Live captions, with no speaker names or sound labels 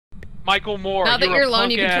Michael Moore. Now that you're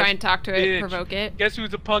alone, you can punk-ass try and talk to it, bitch. provoke it. Guess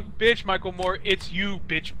who's a punk bitch, Michael Moore? It's you,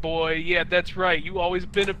 bitch boy. Yeah, that's right. You always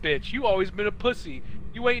been a bitch. You always been a pussy.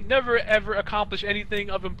 You ain't never ever accomplished anything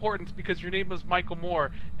of importance because your name was Michael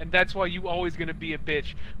Moore, and that's why you always gonna be a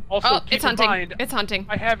bitch. Also, keep in mind, it's hunting.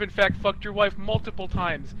 I have in fact fucked your wife multiple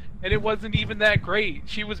times, and it wasn't even that great.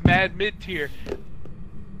 She was mad mid-tier.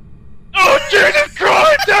 Oh Jesus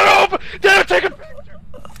Christ! Dad, take a picture.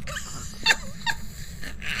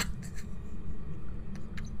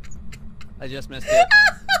 I just missed it.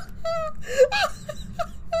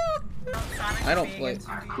 I don't play.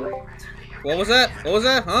 What was that? What was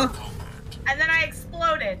that? Huh? And then I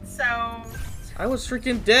exploded, so... I was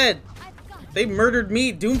freaking dead. They murdered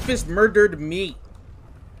me. Doomfist murdered me.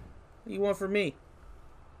 What do you want from me? You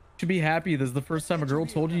should be happy. This is the first time a girl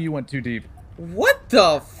told you you went too deep. What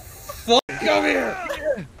the fuck? Come here.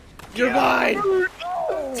 You're mine.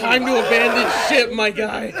 Time to abandon ship, my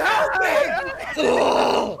guy.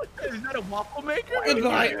 Oh. Is that a waffle maker?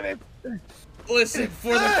 Goodbye. Listen,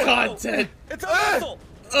 for the content. It's a missile.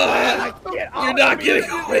 You're not getting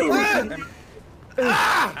away with it.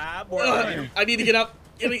 I need to get up.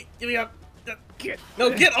 Give me up. No,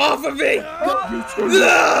 get off of me!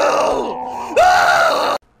 No!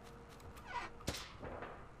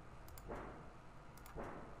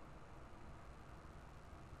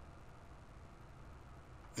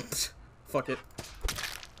 Fuck it.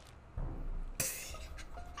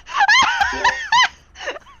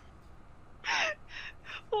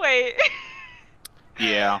 Wait.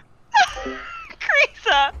 Yeah.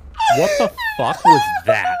 Krisa. What the fuck was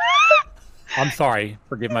that? I'm sorry.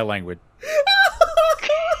 Forgive my language.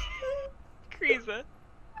 Krisa.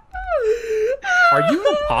 Are you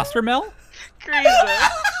an imposter, Mel? Krisa.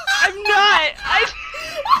 I'm not. I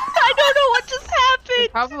don't know what just happened.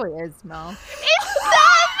 It probably is, Mel. It's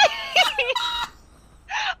not me.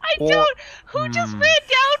 I don't. Who just ran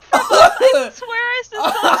down from us? I swear I saw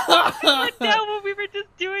something went down when we were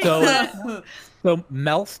just doing that. So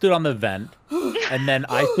Mel stood on the vent, and then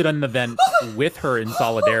I stood on the vent with her in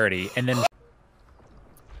solidarity, and then.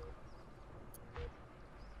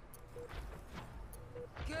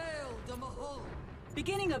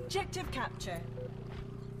 Beginning objective capture.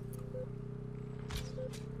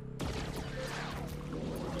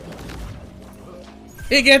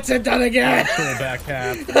 He gets it done again! Back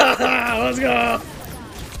half. Let's go!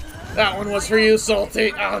 That one was for you,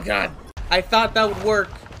 Salty. Oh, God. I thought that would work,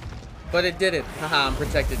 but it didn't. Haha, I'm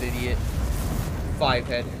protected, idiot. 5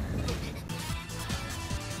 head.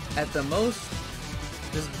 At the most,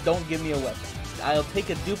 just don't give me a weapon. I'll take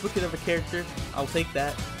a duplicate of a character. I'll take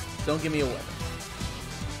that. Don't give me a weapon.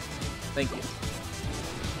 Thank you.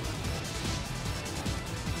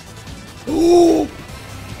 Ooh!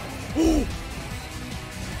 Ooh!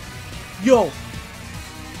 Yo!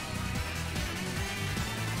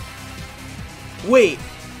 Wait!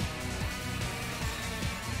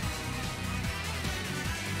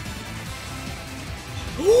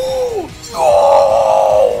 Ooh!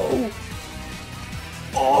 Oh!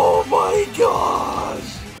 Oh my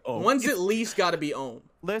gosh! One's at least gotta be owned.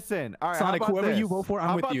 Listen, all right. Sonic, whoever this? you vote for,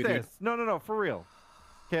 I'm with you, dude. No, for real.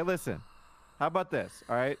 Okay, listen. How about this?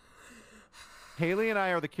 All right. Haley and I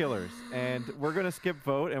are the killers, and we're gonna skip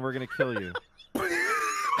vote, and we're gonna kill you.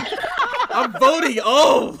 I'm voting.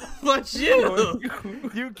 Oh, but you.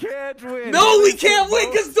 You can't win. No, we can't win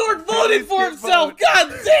because Dork voted for himself. God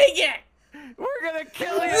dang it! We're gonna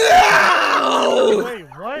kill you. No! Wait,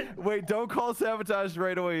 what? Wait, don't call sabotage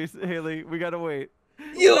right away, Haley. We gotta wait.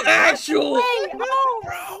 You actual. Wait, no!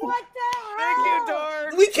 What the hell? Thank you,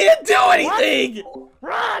 Dork. We can't do anything.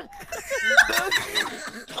 Run!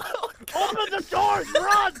 Open the doors!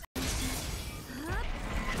 Run!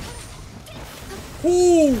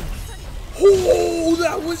 Ooh! Ooh,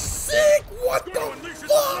 that was sick! What the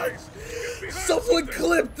fuck? Someone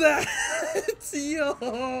clip that!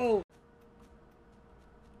 Yo!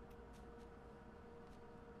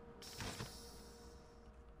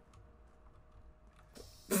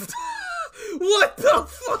 What the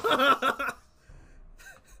fuck?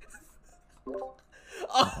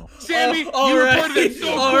 Oh, Sammy, you right. reported it so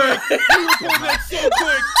quick! You reported that so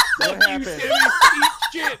quick! Fuck you, happened? Sammy! Eat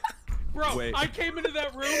shit! Bro, Wait. I came into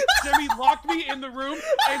that room, Sammy locked me in the room,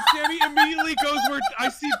 and Sammy immediately goes where I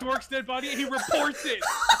see Dork's dead body, and he reports it!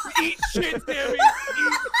 Eat shit, Sammy!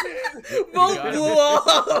 Eat shit! Boat blew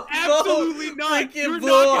up! Absolutely not! You're blew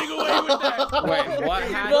not getting away with that! Wait, what I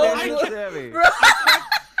happened? Sammy.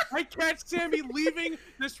 I catch Sammy leaving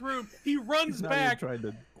this room. He runs back.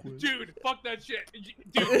 Dude, fuck that shit.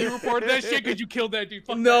 Dude, you reported that shit because you killed that dude.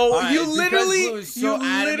 Fuck No, Alright, you because literally, Blue is so you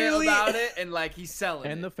adamant literally, about it, and like he's selling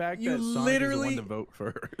And it. the fact You that Sonic is the literally- one to vote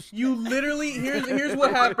first. you literally. Here's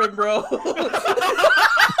what happened, bro.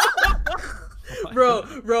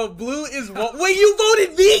 Bro, Blue is what? Wait, you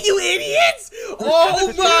voted me, you idiots!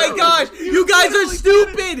 Oh my gosh, you guys are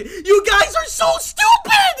stupid! You guys are so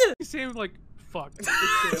stupid! You say like, fuck.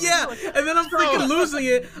 Yeah, and then I'm freaking losing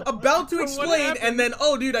it, about to explain, and then,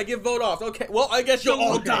 oh, dude, I get vote off. Okay, well, I guess you'll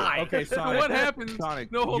all die. Okay, Sonic. What happens?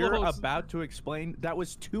 Sonic, No, hold on, you're hold on. about to explain. That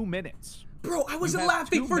was 2 minutes. Bro, I wasn't You have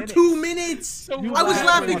laughing 2 for minutes. 2 minutes. So You I was what?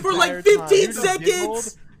 laughed laughing the for like entire time. 15 You just giggled,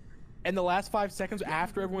 seconds. And the last 5 seconds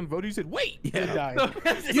after everyone voted, you said, "Wait," and died.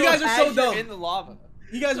 You guys are so As you're in dumb. the lava.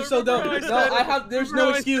 You guys are so dumb. Remember No, I said- I have. There's remember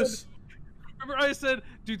no I excuse. Remember I said,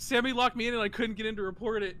 dude, Sammy locked me in and I couldn't get in to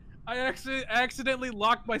report it. I accidentally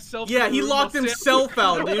locked myself. Yeah, in the he room locked while Sammy himself was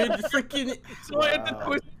out, in the dude. room. Freaking. So I had to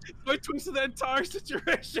twist. So I twisted the entire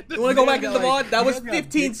situation. You wanna go back Yeah, to the like, mod? That you was guys got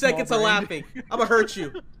 15 big, small seconds of brain. laughing. I'ma hurt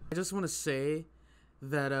you. I just want to say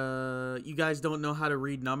that you guys don't know how to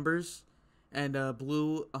read numbers, and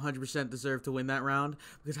Blue 100% deserved to win that round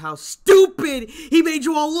because how stupid he made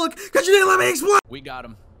you all look because you didn't let me explain. We got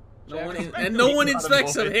him. No one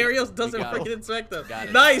inspects him. Arios doesn't got him. freaking inspect him. Got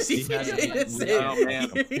it. Nice. He He has it. innocent. Oh, man.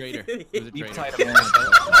 Traitor. He was a traitor.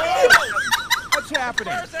 What's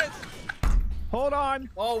happening? Hold on.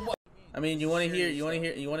 Oh, I mean, you want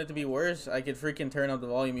it to be worse? I could freaking turn up the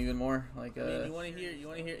volume even more. Like, you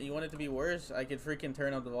want it to be worse? I could freaking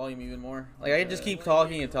turn up the volume even more. Like, I could just keep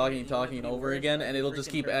talking and talking and talking over again, and it'll just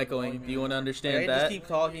keep echoing. Do you want to understand that? I just keep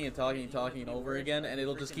talking and talking and talking over again, and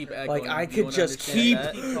it'll just keep echoing. Like, I could just keep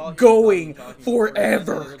going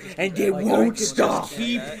forever, and it won't stop.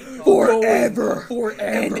 Forever,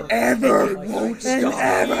 and ever, won't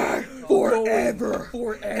stop. Forever,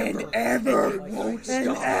 and ever, won't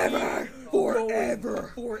stop.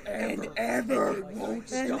 Forever, and ever, won't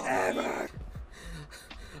stop.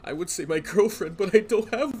 I would say my girlfriend, but I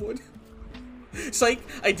don't have one. Psych,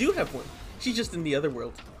 I do have one. She's just in the other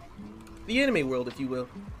world. The anime world, if you will.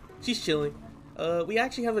 She's chilling. We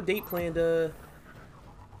actually have a date planned,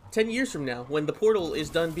 10 years from now, when the portal is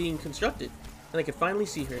done being constructed. And I can finally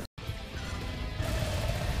see her.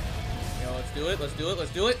 Yo, let's do it, let's do it,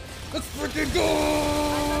 let's do it. Let's freaking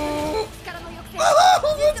go!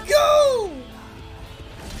 Let's go!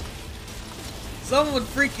 Someone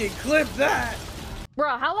freaking clip that!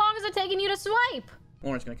 Bro, how long is it taking you to swipe?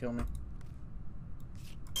 Lauren's gonna kill me.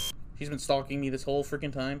 She's been stalking me this whole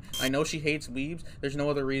freaking time. I know she hates weebs. There's no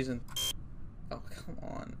other reason. Oh, come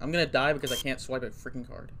on. I'm gonna die because I can't swipe a freaking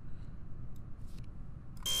card.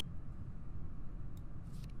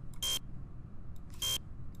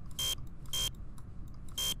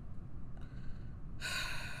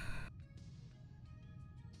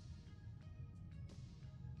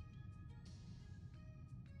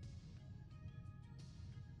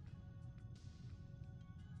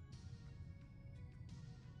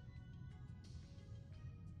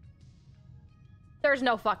 There's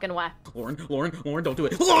no fucking way. Lauren, don't do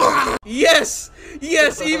it. Yes!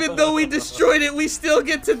 Yes, even though we destroyed it, we still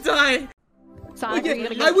get to die. Sonic, are you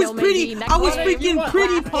gonna go I was kill pretty, me? I was freaking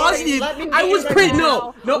pretty positive. I was pretty,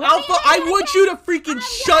 no, Alpha, I want you to freaking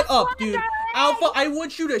shut up, dude. Alpha, I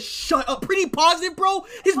want you to shut up. Pretty positive, bro.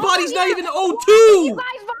 His body's not even O2. You guys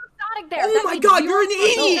voted Sonic there. Oh my god, you're an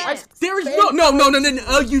idiot. There is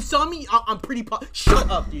no. You saw me? I'm pretty shut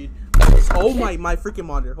up, dude. Oh my freaking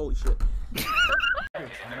monitor. Holy shit.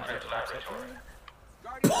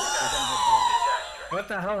 What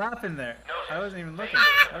the hell happened there? I wasn't even looking.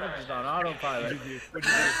 I was just on autopilot. What'd you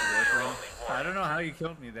do? I don't know how you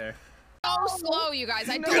killed me there. So slow, you guys.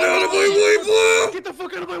 I don't Get out of my way, Blue! Get the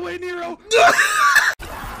fuck out of my way, Nero!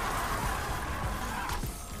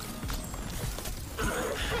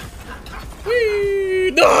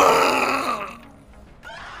 Whee! No!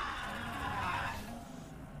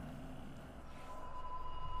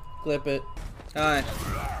 Clip it. Hi.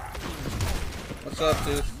 What's up,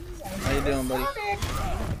 dude? How you doing, buddy?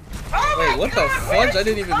 Wait, what the fudge? I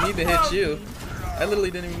didn't even mean to hit you. I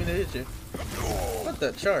literally didn't even mean to hit you. What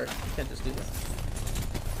the char? You can't just do that.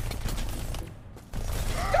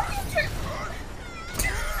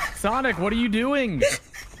 Sonic, what are you doing?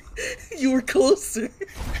 You were closer.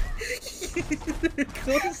 You were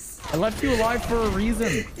close. I left you alive for a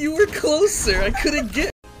reason. You were closer. I couldn't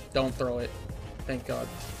get. Don't throw it. Thank God.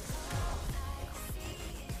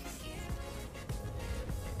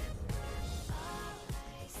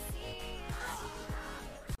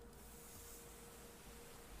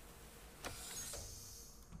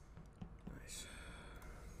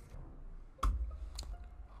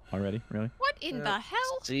 Already? Really? What in the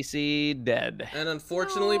hell? CC dead. And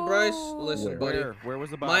unfortunately, Bryce, listen, buddy. Where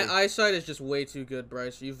was the body? My eyesight is just way too good,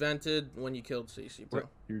 Bryce. You vented when you killed CC, bro.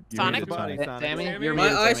 Sonic? Sammy, you're My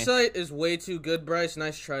muted, Sammy. eyesight is way too good, Bryce.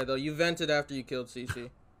 Nice try, though. You vented after you killed CC.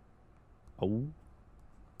 Oh.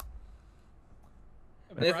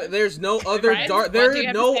 And if there's no other dark, there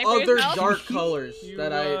are no other dark colors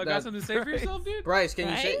that I got something to say for yourself, dude. Bryce,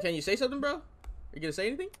 can you say something, bro? Are you gonna say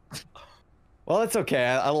anything? Well, it's okay.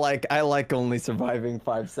 I like only surviving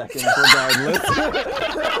 5 seconds regardless.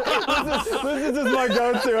 this is just my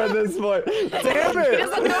go-to at this point. Damn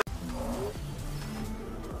it!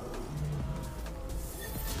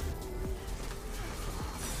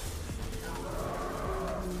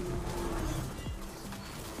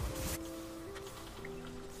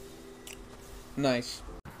 Nice.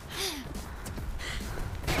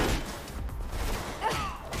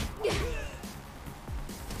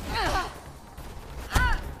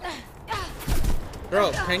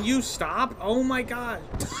 Bro, can you stop? Oh my god.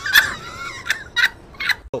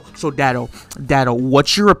 So Dado,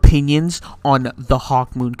 what's your opinions on the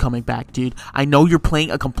Hawk Moon coming back, dude? I know you're playing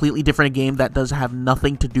a completely different game that does have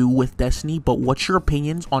nothing to do with Destiny, but what's your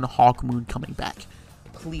opinions on Hawk Moon coming back?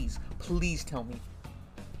 Please tell me.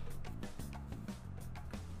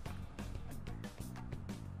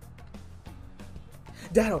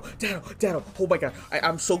 Dado, oh my god,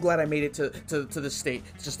 I'm so glad I made it to this state,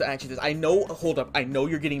 just to actually this. I know, hold up, I know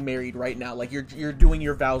you're getting married right now, like you're doing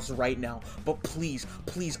your vows right now, but please,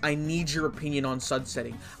 I need your opinion on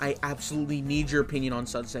sunsetting. I absolutely need your opinion on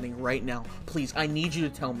sunsetting right now. Please, I need you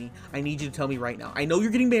to tell me. I need you to tell me right now. I know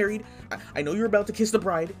you're getting married, I know you're about to kiss the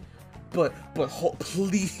bride, but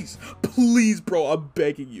please, bro, I'm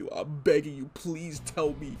begging you, please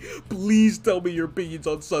tell me your opinions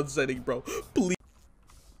on sunsetting, bro, please.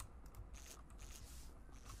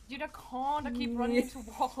 Dude, I can't. I keep running into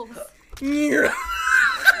walls. Fucking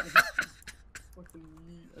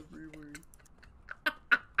meat everywhere.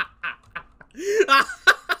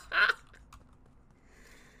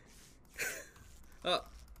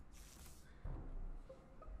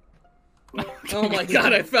 Oh my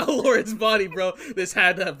god, I found Lauren's body, bro. This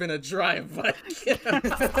had to have been a drive-by.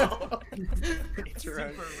 It's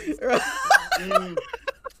right.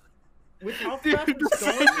 With how fast it's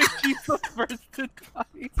going, she's the first to die.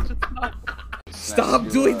 It's just not. Stop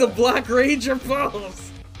doing the Black Ranger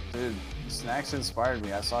pose! Dude, Snacks inspired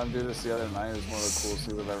me. I saw him do this the other night. It was one of the coolest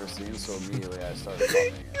things I've ever seen, so immediately I started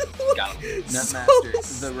copying it. Got him.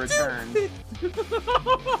 Nutmaster, the return.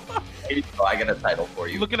 Oh, I got a title for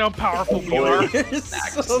you. Look at how powerful we are.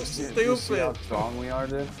 Snacks. So stupid. You see how strong we are,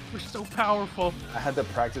 dude? We're so powerful. I had to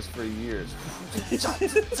practice for years.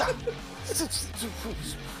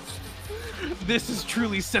 This is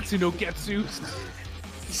truly Setsu no Getsu.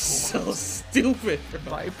 So stupid, bro.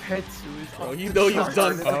 My pet suicide. Oh, you know you've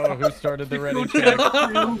done this. Oh, who started the Reddit check?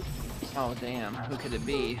 Oh, damn. Who could it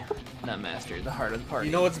be? Nutmaster, the heart of the party.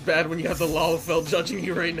 You know it's bad when you have the Lalafell judging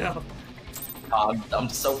you right now. I'm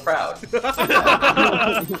so proud.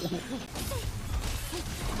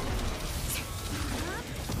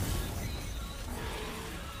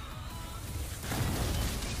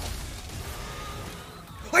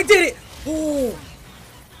 I did it! Oh!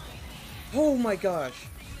 Oh my gosh.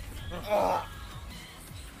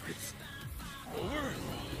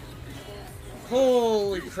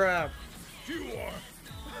 Holy crap.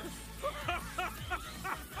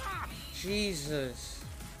 Jesus.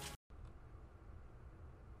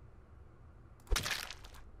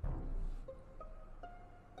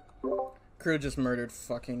 Crew just murdered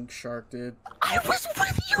fucking Shark, dude. I was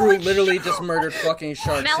with you. Crew literally just murdered fucking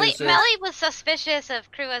Shark. Melly was suspicious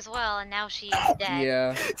of Crew as well, and now she's dead.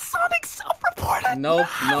 Yeah. Sonic self-reported. Nope.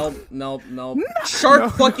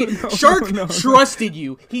 Shark trusted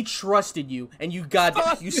you. He trusted you, and you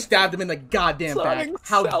stabbed him in the goddamn back.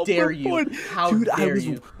 How dare you? How dare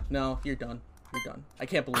you? No, you're done. You're done. I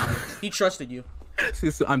can't believe it. He trusted you.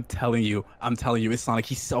 I'm telling you, it's Sonic.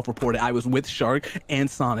 He self-reported. I was with Shark and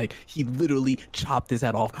Sonic. He literally chopped his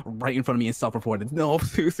head off right in front of me and self-reported. No,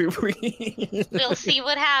 Susu, please. We'll see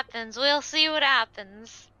what happens. We'll see what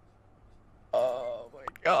happens. Oh my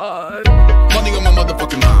god. Money on my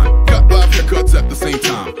motherfucking mind. Cut 5 haircuts at the same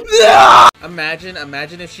time.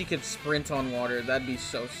 Imagine if she could sprint on water. That'd be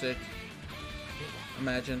so sick.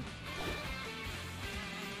 Imagine.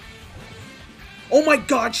 Oh my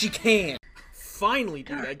god, she can! Finally,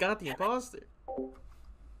 dude, I got the imposter. Alright,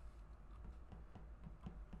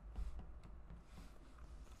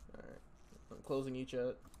 I'm closing each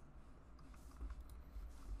out.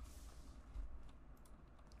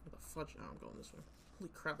 What the fudge? Oh, I'm going this way. Holy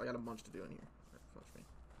crap, I got a bunch to do in here. Alright, fudge me.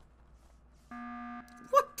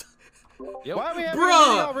 What? Why are we having a meeting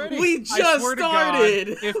Bruh, already? we I just swear to God,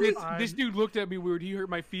 started. if this dude looked at me weird, he hurt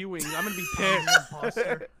my feelings. I'm gonna be pissed.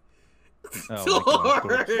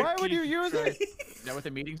 Why would you use it? Is that what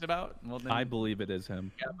the meeting's about? Well, then... I believe it is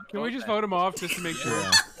him. Can we just vote him off just to make sure?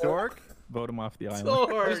 Yeah. Dork? Vote him off the island.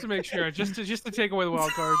 Just to make sure, just to take away the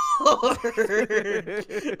wild card.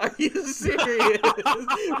 Are you serious?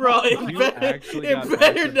 Bro, it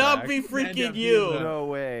better not be freaking you. No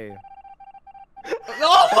way.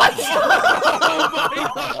 Oh my god! Oh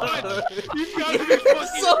my god! You guys are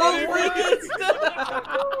fucking so freaking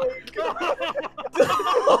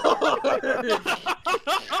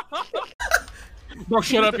Bro,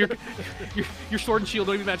 shut up! Your sword and shield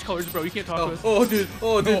don't even match colors, bro. You can't talk to us. Oh,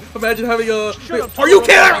 dude! Imagine having a. Are you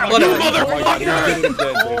kidding? You motherfucker!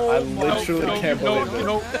 I literally can't believe it.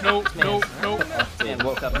 No. Dan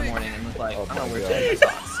woke up in the morning and was like, I don't know where Daddy's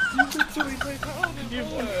socks.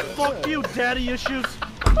 Fuck you, daddy issues.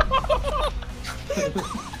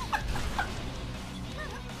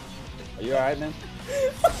 Are you alright, man?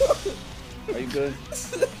 Are you good?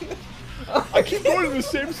 I keep going to the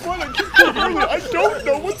same spot. I keep going early. I don't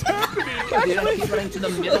know what's happening. Dude, I keep running to the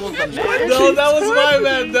middle of the map. No, that was my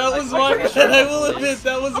bad. That was my bad. I will admit,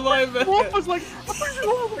 that was my bad. Wolf was like,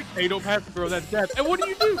 hey, don't pass it, bro. That's death. And what do?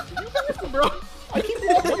 You pass it, bro. I keep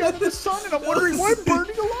walking out of the sun and I'm wondering why I'm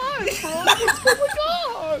burning alive, bro. What's going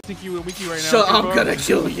on? I think you and Wiki right now. Shut up, I'm gonna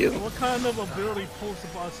kill you. What kind of ability pulls the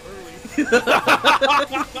boss early?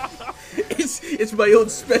 It's my own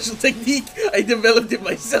special technique. I developed it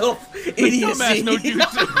myself. Idiocy. No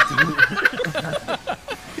jutsu.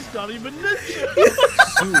 He's not even ninja.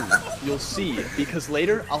 Soon, you'll see, because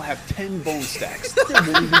later I'll have 10 bone stacks. There won't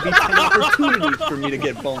even be 10 opportunities for me to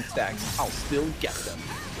get bone stacks. I'll still get them.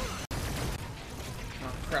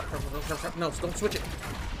 Oh, crap. No, don't switch it.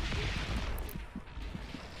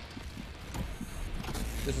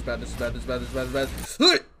 This is bad.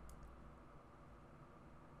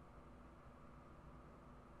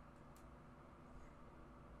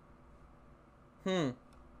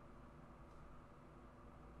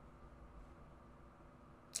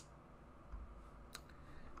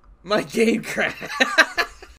 My game crashed.